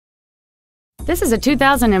This is a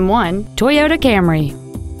 2001 Toyota Camry.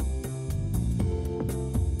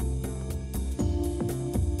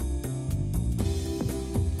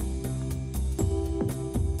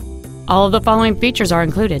 All of the following features are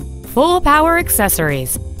included: full power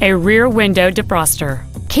accessories, a rear window defroster,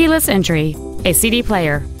 keyless entry, a CD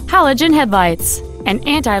player, halogen headlights, an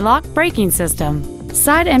anti-lock braking system,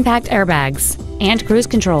 side impact airbags, and cruise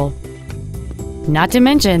control. Not to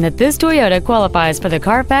mention that this Toyota qualifies for the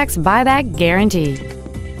Carfax buyback guarantee.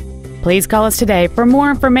 Please call us today for more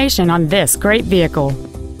information on this great vehicle.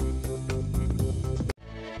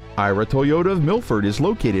 Ira Toyota of Milford is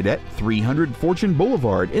located at 300 Fortune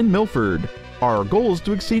Boulevard in Milford. Our goal is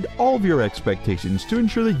to exceed all of your expectations to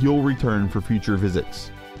ensure that you'll return for future visits.